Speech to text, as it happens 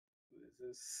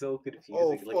is so confusing. Oh,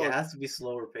 like it has to be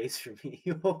slower pace for me.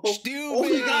 Stupid! Oh,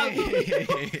 he got me.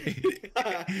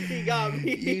 He got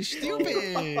me. You stupid!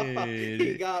 He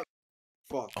got me.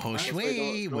 Fuck.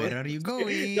 Josue, where are you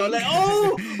going? Don't let.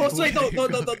 Oh, Josue, don't,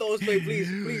 Josue, please.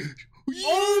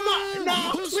 Oh my! No,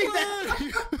 Josue,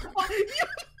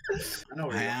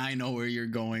 I know where you're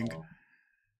going. Oh.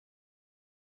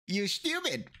 You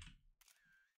stupid!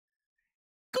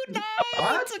 Good night.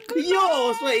 What? Good Yo,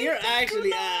 night. Josue, you're actually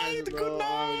Good ass, night, bro. good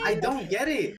night. I don't get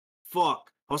it. Fuck.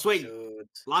 Josue, Dude.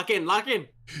 lock in. Josue,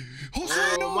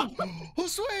 Oh, no!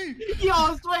 Josue! Yo,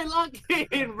 Josue, lock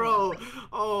in, bro.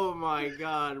 Oh my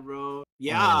god, bro.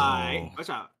 Yeah, watch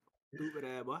out. Stupid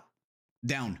ass boy.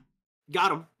 Down.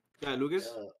 Got him. Yeah, Lucas.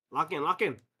 Yeah. Lock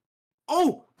in.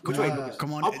 Oh! Which way, Yeah. Lucas?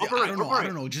 Come on. Up, I right,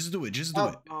 don't know. Just do it. Just do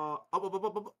it. Up.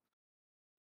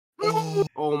 Oh.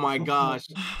 Oh my gosh.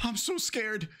 I'm so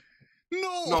scared.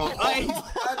 No. No, I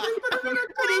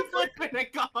put in a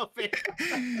coffin.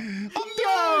 I'm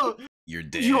Yo! dead. You're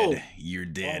dead. Yo. You're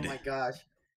dead. Oh my gosh.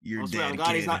 You're Josue, on dead, God,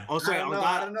 kid. he's not. Josue, I on don't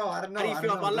God. know. How do you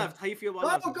feel about left? How you feel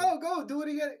about left? Go. Do it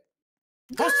again.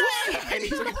 Josue! And he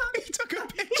took a He took a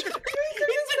picture. picture.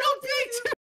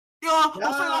 Yo,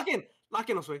 Josue, lock in.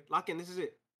 Josue. Lock in. This is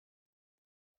it.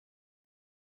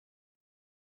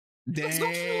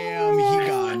 Damn, he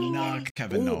got knocked.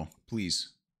 Kevin, no, please.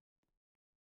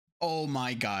 Oh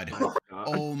my god.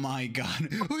 Oh my god.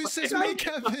 Who says me,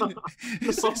 Kevin?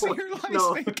 This is your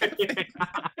life, me, Kevin.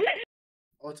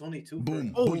 Oh, it's only two.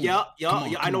 Boom. Oh, boom. yeah. Come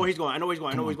on, I know come where on. he's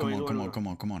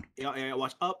going. Come on. Yeah.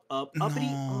 Watch up, uppity.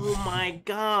 No. Oh my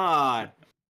god.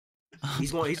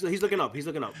 He's going. He's looking up.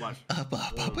 Watch. Up,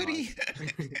 uppity.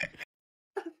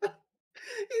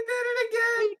 He did it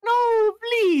again. No,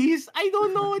 please. I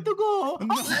don't know where to go.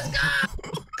 No.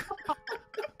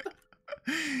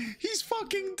 He's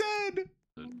fucking dead.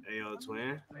 Hey, yo,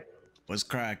 twin. What's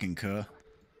cracking, cuh?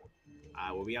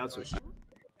 We'll be out soon. Guess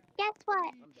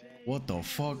what? What the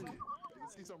fuck?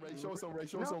 Show some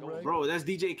Ray. Bro, that's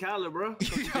DJ Khaled, bro.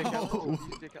 Yo.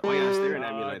 Why y'all staring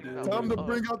at me like that? Tell him to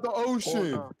bring out the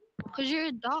ocean. Cause you're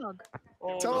a dog.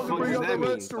 Tell him to Fuck bring does out that the mean?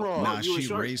 restaurant. Nah, you a she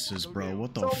shark. racist, bro.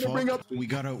 What the Tell him to bring fuck? up- We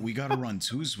gotta run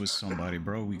twos with somebody,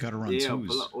 bro. We gotta run Yeah,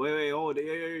 twos. wait, hold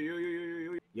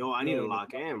it. Yo, I need to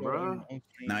lock in, bro.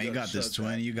 Nah, you got this,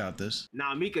 twin. You got this.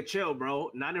 Nah, Mika, chill,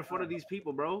 bro. Not in front of these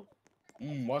people, bro.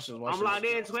 Watch this. I'm locked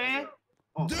in, twin.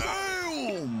 Oh,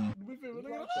 Damn!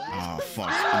 Oh fuck!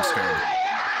 I'm scared.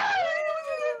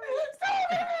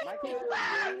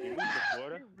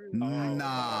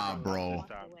 Nah, bro.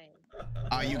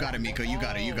 You got it, Mika. You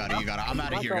got it. I'm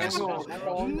out of here, guys.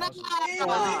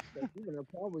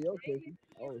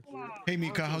 Hey,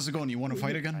 Mika, how's it going? You want to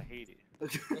fight again?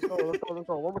 Let's go.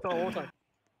 One more time.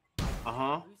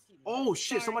 Uh-huh. Oh,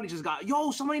 shit. Somebody just got...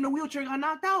 Yo, somebody in a wheelchair got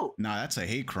knocked out. Nah, that's a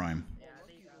hate crime.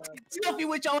 Selfie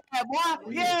with your ass,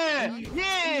 boy. Yeah.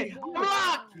 I'm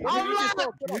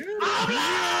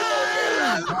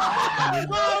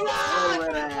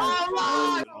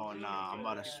locked. Oh, nah. I'm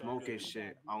about to smoke his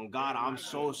shit. Oh, God, I'm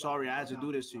so sorry I had to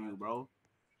do this to you, bro.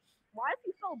 Why is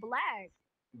he so black?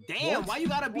 Damn, why you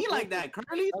gotta be like that,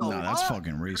 Curly? Nah, that's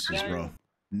fucking racist, bro.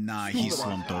 Nah, he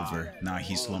slumped over.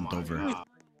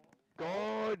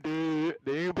 God, dude.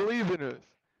 They ain't believe in us.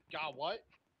 Got what?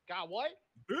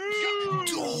 Damn,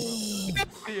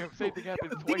 same thing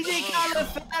happens twice. DJ Khaled.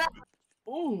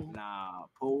 Ooh. Nah,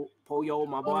 Poyo,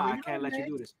 my boy, I can't let you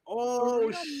do this.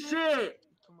 Oh, shit.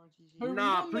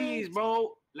 Nah, please,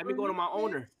 bro. Let me go to my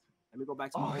owner. Let me go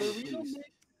back to my owner, please.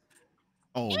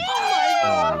 Oh.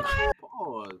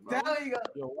 Pause, bro. There you go.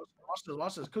 Yo,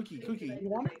 watch this. Cookie. You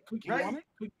want it? Cookie, you want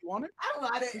it? I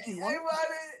want it. You want it?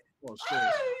 Oh, shit.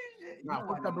 Nah,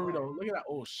 fuck that burrito. Look at that.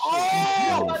 Oh, shit.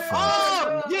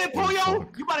 Oh, yeah, Poyo.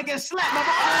 You about to get slapped, my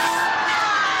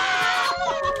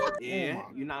boy. Yeah,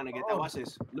 you're not gonna get that. Watch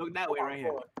this. Look that way right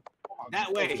here.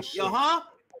 That way. Yo, huh?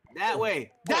 That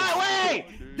way.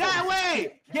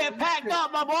 Get packed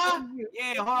up, my boy.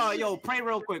 Yeah, hold on. Yo, pray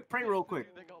real quick.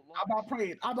 I'm about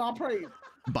praying.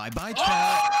 Bye-bye,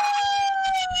 chat.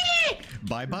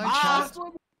 Bye-bye, chat.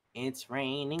 It's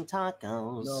raining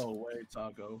tacos. No way,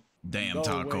 Taco. Damn, No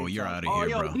Taco, way, you're Taco. out Oh, of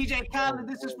here, yo, bro. DJ Khaled,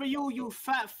 this is for you, you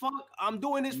fat fuck. I'm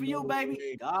doing this for you,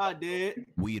 baby. God did.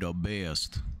 We the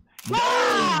best. Hey!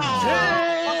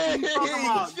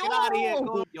 Get out of here,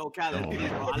 bro. Yo, Khaled, please,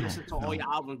 bro. I listened to all your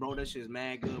albums, bro. That shit's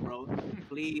mad good, bro.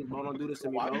 Please, bro, don't do this to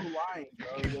me, Why bro. you lying, bro?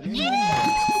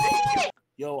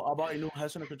 Yo, I bought a new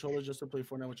headset and controller just to play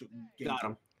Fortnite with you. Got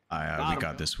him. We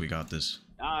got this.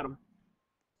 Got him.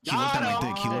 He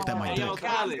looked at my dick. Hey, yo,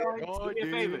 Khaled, do me a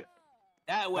favor.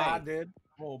 That way. I did.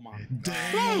 Oh my.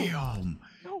 Damn.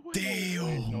 No.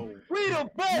 We the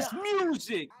best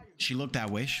music. She looked that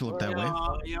way. She looked that way.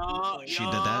 She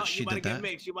did that. She did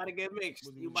that. You about to get mixed.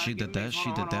 She did that.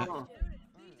 She did that.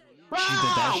 She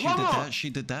did that. She did that. She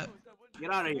did that.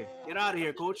 Get out of here. Get out of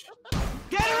here, coach.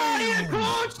 Get her out of here,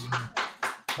 coach.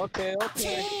 Okay.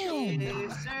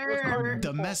 Yes, sir.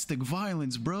 Domestic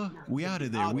violence, bro. We out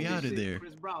of there. We out of there.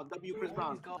 Chris Brown. Chris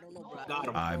Brown. Got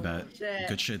him. I bet.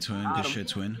 Good shit, twin. Good shit,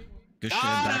 twin. Good shit.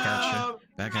 Back at you.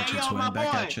 Back at you, twin.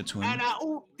 Back at you, twin. And I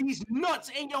oop these nuts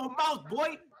in your mouth,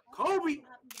 boy. Kobe.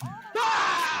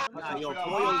 Ah! Yo,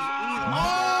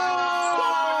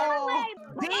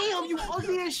 damn, you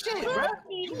ugly as shit, bro.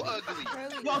 You ugly.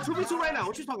 Yo, 2v2 right now.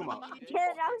 What you talking about?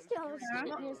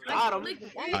 Got him.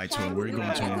 Alright, twin. Where you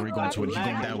going, twin? Where you going, twin? He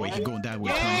going that way. He going that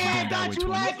way, twin. He Yeah, going that way, thought you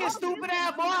twin. like it, stupid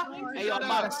ass boy. Hey, yo, I'm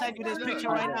about to send you this picture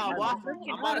right now, boy.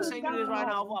 I'm about to send you this right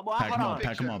now, boy. Pack him Hold up. on.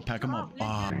 Pack him up. Pack him up.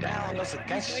 Down, that's a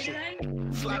gangster shit.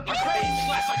 Slap my face,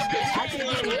 slap like a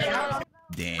bitch.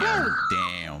 Damn.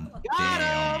 Damn.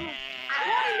 Damn.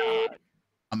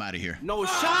 I'm out of here. No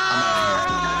shot. Oh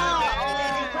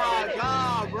my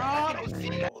god, bro.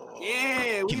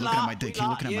 Yeah, we Keep looking at my dick. Keep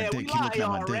looking at my dick. Keep looking at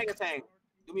my dick.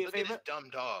 Do me a Look at favor. this dumb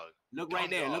dog. Look right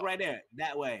there. Look right there.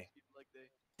 That way.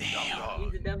 Damn.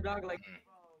 He's a dumb dog like.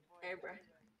 Hey, bro.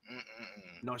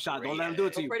 No shot. Don't let him do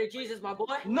it to you. Pray to Jesus, my boy.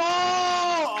 No!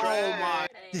 Oh my.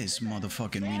 This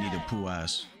motherfucking Winnie the Pooh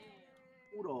ass.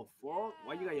 Who the fuck?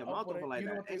 Why you got your mouth open like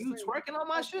that? Hey, you twerking on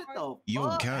my shit though? Yo,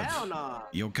 Fuck, Kev. hell nah.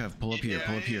 Yo, Kev, pull up here.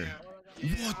 Pull up here.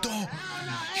 What the?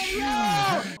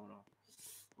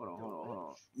 Hold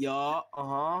on. Yeah,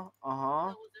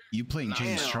 You playing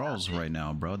James Damn. Charles right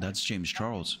now, bro. That's James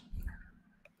Charles.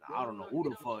 I don't know who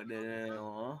the fuck that is,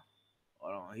 Hold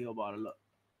on, he about to look.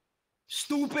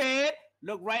 Stupid!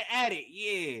 Look right at it,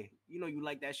 yeah. You know you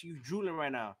like that shit. You drooling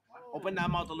right now. Open that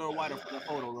mouth a little wider for the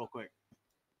photo real quick.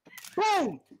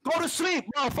 Boom! Go to sleep,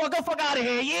 motherfucker. Fuck out of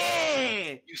here,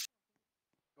 yeah!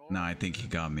 Nah, I think he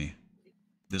got me.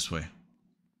 This way.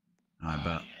 I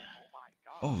bet.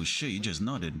 Oh shit, you just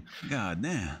nutted. God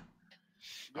damn.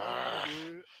 Oh,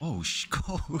 oh shit.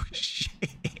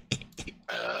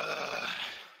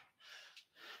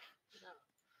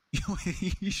 Yo,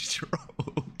 he's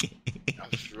stroking.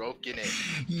 I'm stroking it.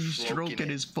 He's stroking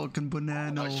his fucking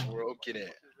banana. I'm stroking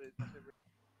it.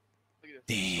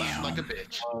 Damn. Like a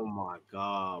bitch. Oh my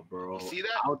god, bro. You see that?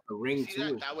 Out the ring See too.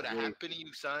 that? That would have happened to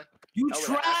you, son. You That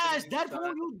would've trash. happened to you, That's son.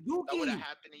 what you That would dookie. have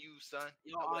happened to you, son.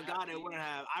 Yo, I got it. Wouldn't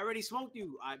have. I already smoked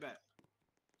you. I bet.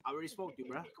 I already smoked you,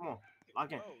 bro. Come on.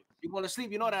 Lock in. You going to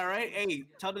sleep? You know that, right? Hey,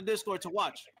 tell the Discord to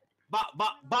watch. Bop,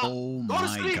 bop, bop. Oh Go to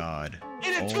my sleep. god.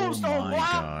 In a Oh tombstone, my boy.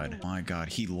 god. My god.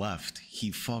 He left.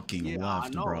 He fucking Yeah, left, I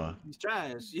know. bro. He's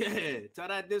trash. Yeah. Tell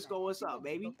that Disco what's up,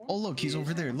 baby. Oh look, he's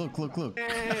over there. Look, look, look. Yeah.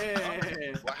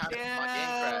 What happened to my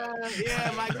game crash?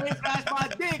 Yeah, my game crash, my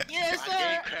dick. Yes, My sir.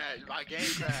 game crash. My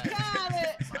game crash. Got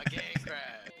it. My game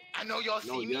crash. I know y'all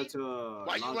No, see you me. have to,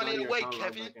 Why you log running out of your away, account, log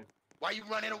Kevin? back in. Why you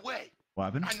running away? What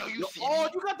happened? I know you see Oh,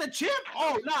 me. you got the chip?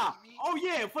 Oh, nah. Oh,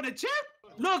 yeah, for the chip?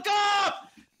 Look up!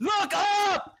 Look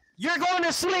up! You're going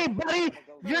to sleep, buddy.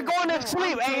 You're going to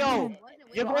sleep. Hey, yo.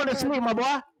 You're going to sleep, my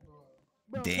boy.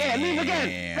 Damn. Yeah, leave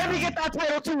again. Let me get that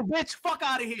title too, bitch. Fuck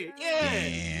out of here. Yeah.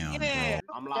 Damn, Yeah.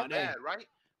 bro. I'm I'm locked in. bad, right?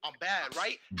 I'm bad,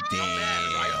 right? Damn. I'm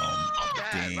bad, right? I'm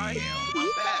bad, right? Damn.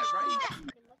 I'm bad, right?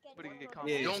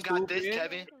 Yeah, You don't got this, stupid.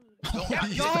 Kevin. Oh,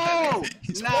 he's Yo, back.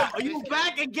 now are you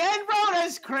back again, bro?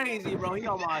 That's crazy, bro. He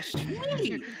on my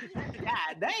street.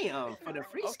 God damn, for the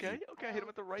free Okay, hit him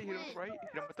with the right, hit him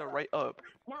with the right up.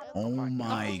 Oh my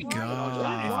If I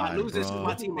god, lose this to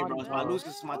my bro. teammate, bro. If I lose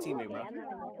this to my teammate, bro.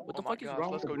 What the fuck is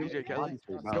wrong? Let's go, DJ Kelly.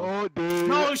 Go, dude.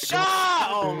 No shot!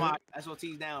 Oh my.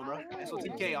 SOT's down, bro.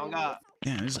 SOTK on God.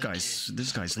 Damn, this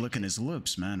guy's licking his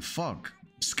lips, man. Fuck.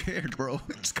 I'm scared, bro.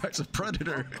 This guy's a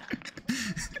predator.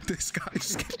 This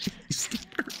guy's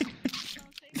scaring.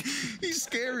 He's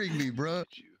scaring me, bro.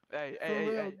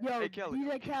 Hey, Yo, Kelly.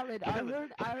 DJ Khaled, I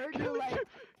heard you like.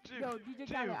 Yo, DJ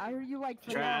Khaled, I heard you like.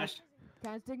 Trash.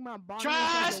 Can I stick my body?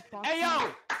 Trash! Hey yo!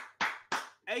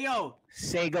 Hey yo!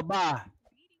 Say goodbye.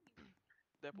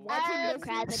 That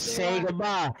boy. Say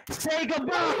goodbye. Say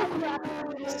goodbye.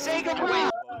 Say goodbye.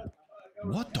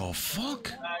 What the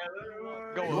fuck?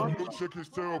 Go Your on. milkshake is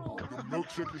terrible. Your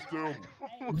milkshake is terrible.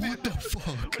 What the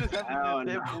fuck? What does that Oh, mean?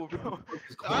 no. Deadpool, bro.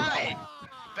 Alright,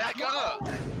 back up.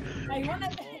 Hey, wanna...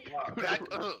 Back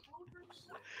up.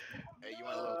 Hey, you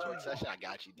want a little twerk session? I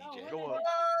got you, DJ. Go up,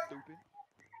 stupid.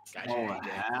 Got you, Oh DJ.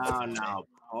 hell no.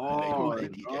 Oh,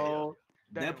 DJ. bro.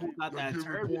 Deadpool got that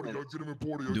turbulence.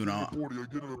 Dude, Nah,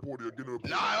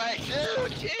 like,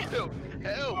 chill.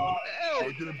 Help.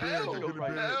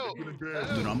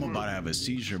 dude, I'm about to have a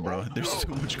seizure, bro. There's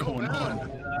too much going on.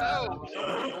 Help.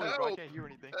 I can't hear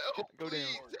anything. Go down.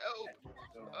 Help.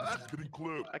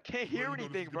 I can't hear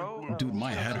anything, bro. Dude,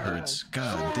 my head hurts.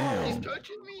 God He's damn.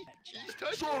 touching me. He's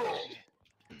touching me.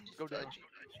 Go down.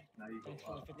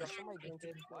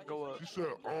 Go up. She said,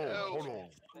 oh, hold on.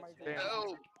 Damn.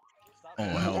 Help. Oh,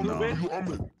 hell no.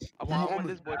 I want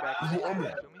this boy back.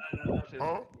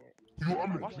 Huh?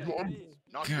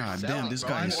 God damn, this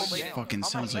guy fucking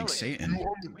sounds like Satan.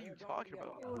 What are you talking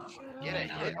about? Get it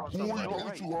hit. Who are you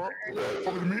talking to, huh?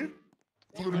 Talking to me?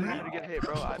 Talking to me? I'm gonna get hit,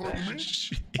 bro. I bet.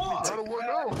 Shit. What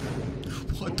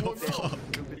the fuck?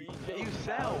 You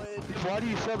sell. Why do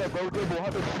you sell that, bro? How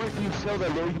the frick do you sell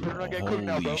that, bro? You better not get cooked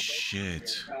now, bro. Holy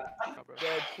shit.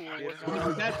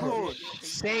 Deadpool.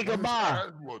 Say goodbye.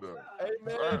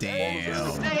 Damn. Say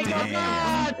Damn.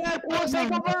 goodbye. Deadpool, say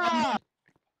goodbye.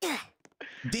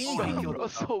 Damn. Yo,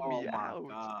 sold me Oh my out.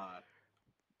 god.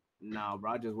 Nah,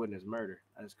 bro, I just witnessed murder.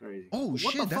 That's crazy. Oh What the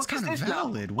shit, that's fuck is kind of this now?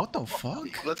 valid. What the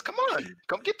fuck? Let's come on.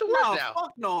 Come get the word No, now.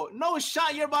 fuck no. No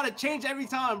shot, you're about to change every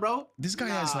time, bro. This guy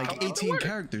has Nah. like 18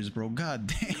 characters, bro. God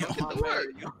damn. Come get the word.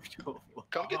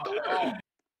 Come get the word.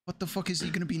 What the fuck is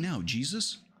he gonna be now?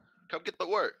 Jesus? Come get the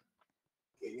word.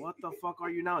 What the fuck are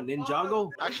you now, Ninjago?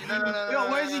 Actually, no.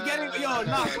 Yo, where's he getting? Yo,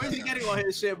 nah, where's he getting on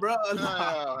his shit, bro?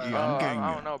 Yeah, I'm getting.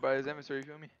 I don't know, bro. His inventory, you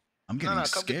feel me? I'm getting come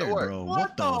get the scared, word. bro. What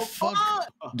What the the fuck?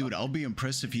 fuck? Dude, I'll be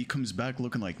impressed if he comes back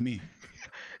looking like me.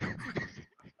 You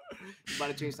about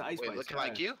to change the ice Wait, spice. looking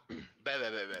like you? Bet.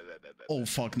 Oh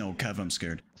fuck no, Kev, I'm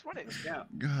scared. Let's run it. Yeah.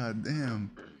 God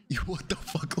damn. What the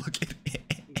fuck? Look at it.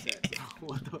 He said,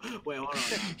 what the, wait, hold on.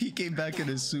 He came back in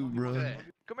his suit, bro.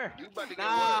 Come here. You about to get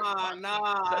Nah, word.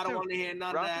 I don't want to hear none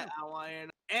of Round that. two. I want to hear.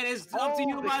 And it's up to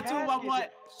you, the my two, my casket. boy.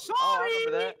 Oh, I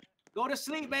remember Sorry. that. Go to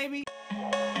sleep, baby.